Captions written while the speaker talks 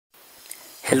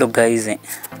Hello guys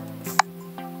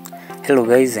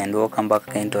and welcome back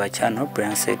again to our channel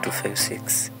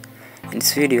MTM256. In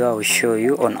this video I will show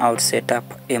you on how to set up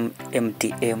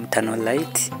MTM Tunnel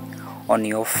Lite on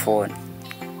your phone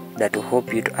that will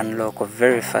help you to unlock a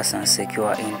very fast and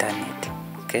secure internet.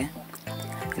 Okay,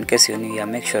 in case you're new here,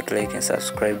 make sure to like and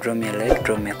subscribe, drop me a like,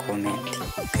 drop me a comment.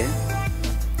 Okay,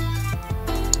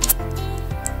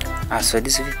 so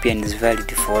this VPN is valid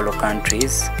for all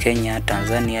countries: Kenya,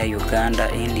 Tanzania,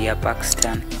 Uganda, India,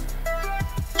 Pakistan,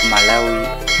 Malawi,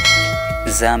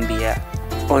 Zambia,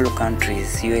 all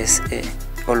countries, USA,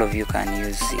 all of you can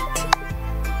use it.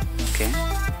 Okay,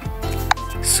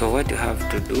 so what you have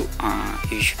to do,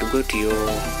 you should go to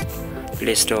your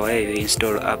Play Store where you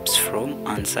install apps from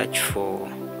and search for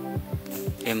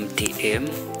MTM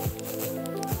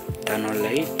Tunnel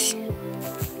Lite,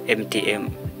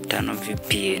 MTM Tunnel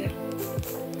VPN,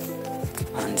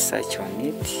 and search on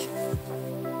it.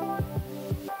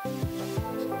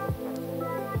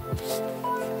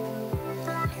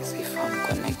 As if I'm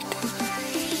connected.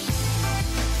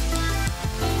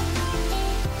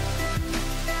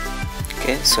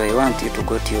 Okay, so I want you to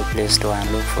go to your Play Store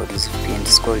and look for this VPN.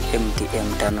 It's called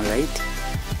MTM Tunnel Lite.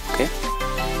 Okay,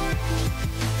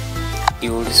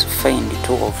 you will find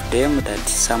two of them that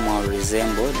somehow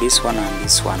resemble this one and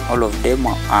this one. All of them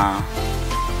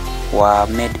were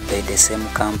made by the same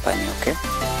company. Okay,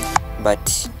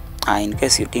 but in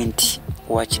case you didn't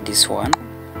watch this one,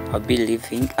 I'll be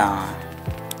leaving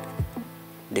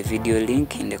the video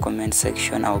link in the comment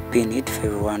section. I'll pin it for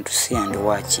everyone to see and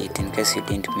watch it in case you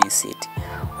didn't miss it,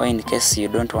 or in case you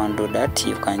don't want to do that,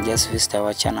 you can just visit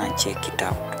our channel and check it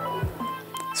out.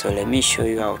 So let me show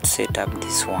you how to set up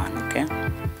this one. Okay,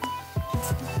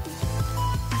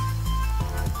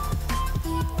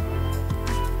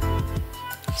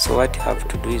 so what you have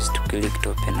to do is to click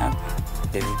to open up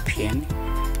the VPN.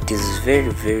 It is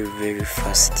very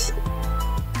fast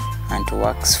and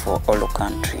works for all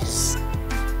countries.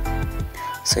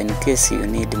 So in case you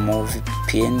need more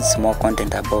VPNs, more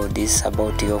content about this,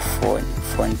 about your phone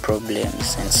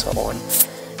problems and so on,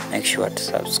 make sure to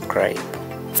subscribe.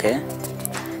 Okay,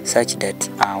 such that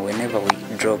whenever we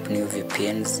drop new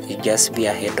VPNs, you just be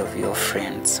ahead of your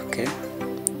friends. Okay,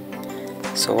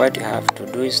 so what you have to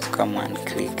do is to come and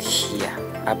click here,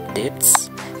 updates.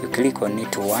 You click on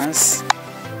it once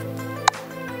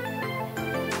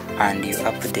and you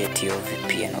update your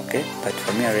VPN. Okay, but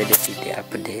for me I already did the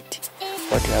update.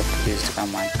 What you have to do is to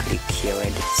come and click here where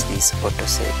it's this auto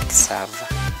select server.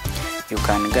 You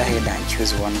can go ahead and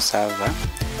choose one server.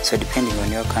 So depending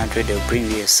on your country, they'll bring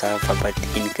you a server, but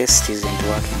in case it isn't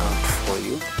working out for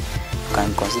you, you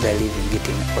can consider leaving it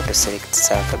in auto select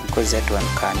server, because that one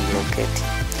can locate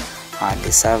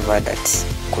the server that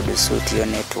could suit your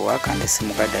network and the SIM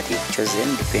card that you've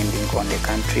chosen depending on the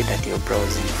country that you're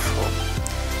browsing for.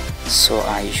 So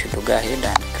you should go ahead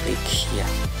and click here.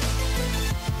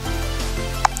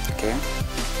 Okay,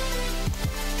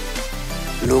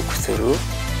 look through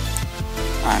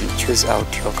and choose out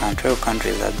your country. All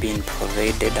countries are being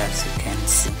provided, as you can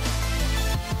see.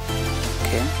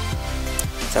 Okay,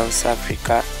 South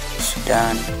Africa,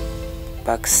 Sudan,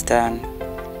 Pakistan,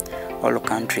 all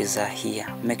countries are here.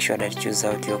 Make sure that you choose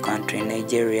out your country.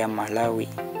 Nigeria, Malawi,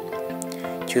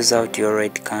 choose out your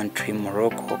right country.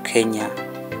 Morocco, Kenya,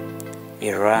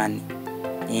 Iran,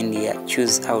 India,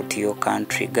 choose out your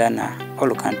country. Ghana,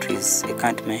 all countries. I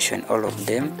can't mention all of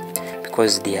them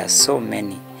because there are so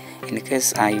many. In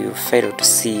case you fail to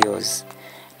see yours,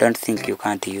 don't think you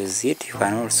can't use it. You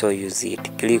can also use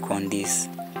it. Click on this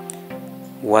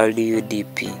World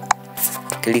UDP,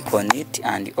 click on it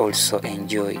and also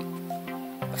enjoy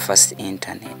fast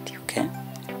internet. Okay,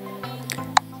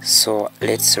 so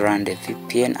let's run the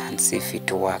VPN and see if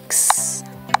it works.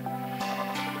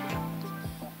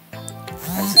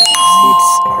 As you can see,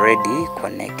 it's already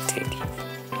connected.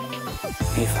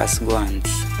 Let me first go and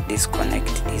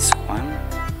disconnect this one.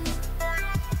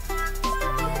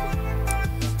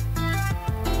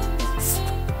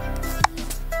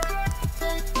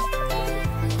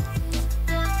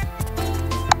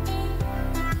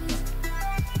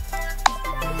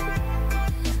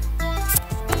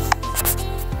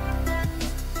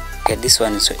 Okay, this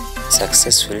one is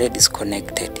successfully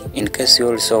disconnected. In case you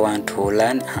also want to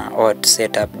learn or to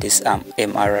set up this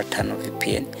MR Tunnel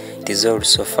VPN, it is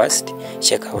also fast.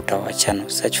 Check out our channel,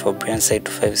 search for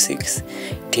MTM256.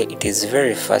 It is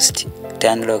very fast. It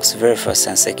unlocks very fast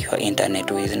and secure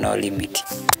internet with no limit.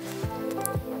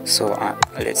 So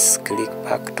let's click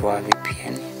back to our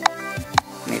VPN.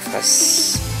 Let me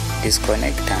first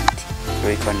disconnect and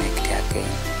reconnect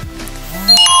again.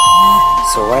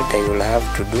 So what I will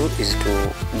have to do is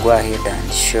to go ahead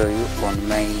and show you on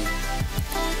my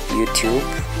YouTube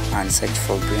and search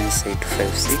for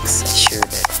BrainSite256. Show you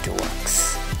that it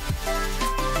works.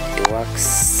 It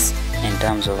works in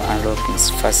terms of unlocking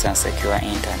fast and secure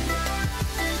internet.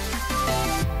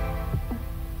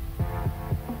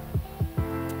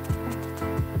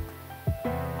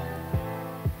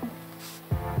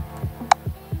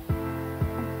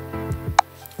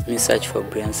 Let me search for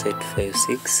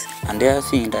BrainSite256. And the other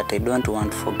thing that I don't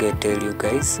want to forget to tell you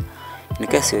guys, in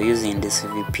case you're using this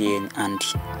VPN and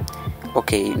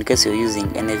in case you're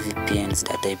using any VPNs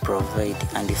that I provide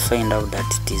and you find out that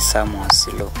it is somewhat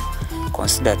slow,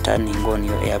 consider turning on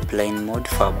your airplane mode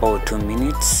for about 2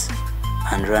 minutes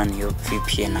and run your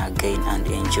VPN again and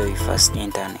enjoy fast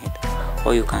internet.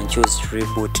 Or you can choose to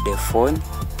reboot the phone.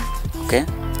 Okay,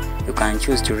 you can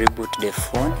choose to reboot the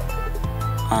phone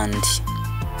and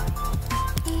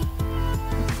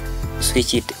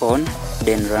switch it on,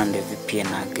 then run the VPN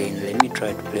again. Let me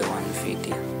try to play one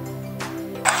video.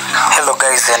 Hello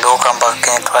guys, and welcome back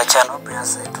again to our channel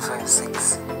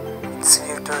BrainSite256. This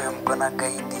video I'm gonna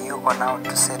guide you on how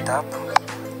to set up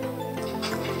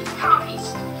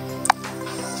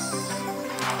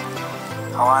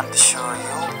I want to show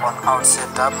you on how to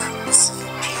set up this VPN.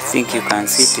 I think you can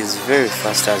see it is very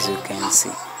fast, as you can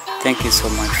see. Thank you so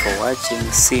much for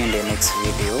watching. See you in the next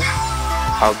video.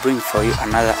 I'll bring for you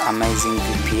another amazing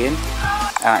VPN.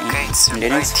 In the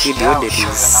next video, there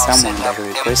is someone that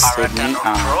requested me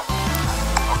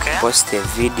post a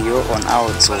video on how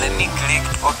to, so let me click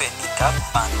open it up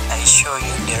and I show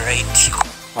you the rate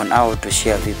on how to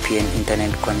share VPN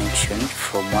internet connection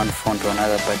from one phone to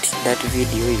another, but that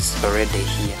video is already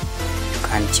here. You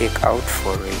can check out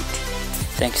for it.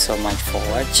 Thank you so much for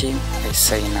watching. I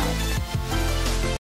sign out.